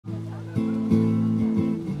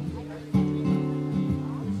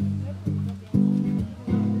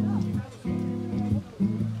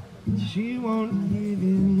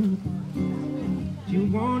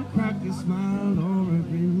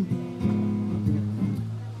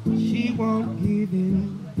She won't give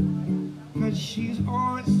in, 'cause she's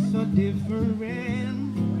all so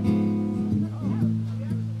different.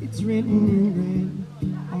 It's written in red,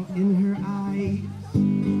 all in her eyes.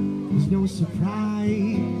 There's no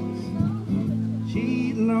surprise.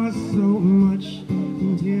 She lost so much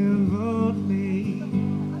devilly.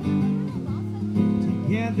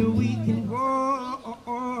 Together we can go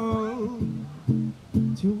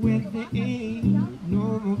to where there ain't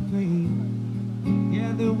no more pain.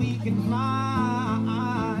 Together we can fly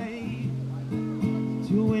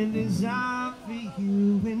to where there's out for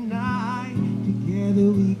you and I.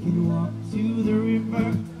 Together we can walk to the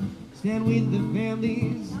river, stand with the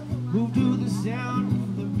families, move to the sound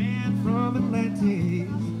of the man from Atlantis.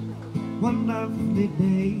 One lovely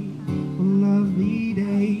day, one lovely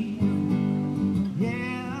day,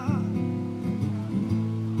 yeah.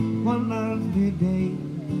 One lovely day,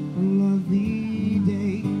 one lovely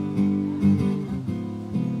day.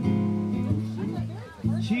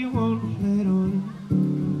 She won't let on,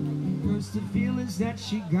 'cause the feelings that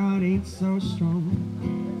she got ain't so strong.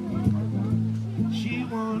 She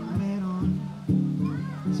won't let on,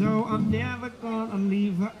 so I'm never gonna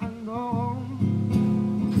leave her alone.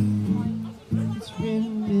 It's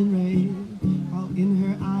written in red, all in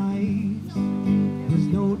her eyes. There's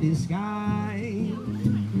no disguise.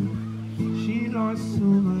 She lost so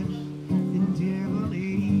much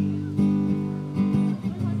entirely.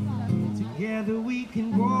 Together we can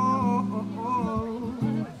go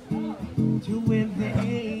to where there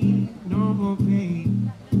ain't no more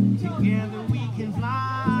pain. Together we can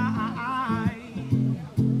fly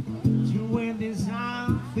to where there's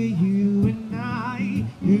time for you and I.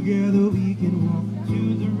 Together we can walk to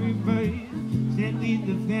the river, stand with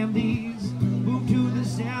the families, move to the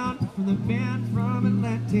sound from the band from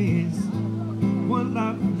Atlantis. One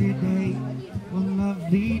lovely day, one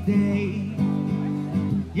lovely day,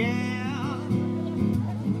 yeah.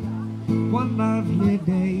 One lovely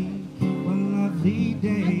day, one lovely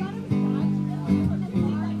day.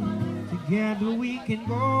 Together we can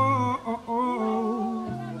go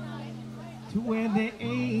to where there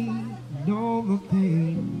ain't no more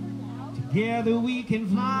pain. Together we can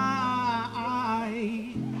fly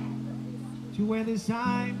to where there's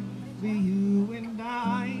time for you and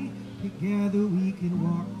I. Together we can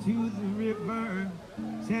walk to the river,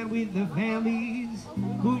 stand with the families,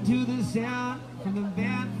 move to the sound from the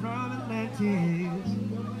band from Atlantis.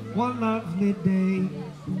 One lovely day,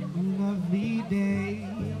 one lovely day,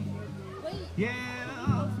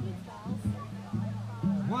 yeah.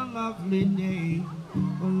 One lovely day,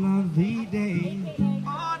 one lovely day.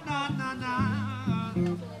 Oh, na na na.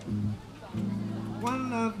 One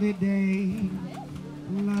lovely day,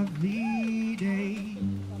 one lovely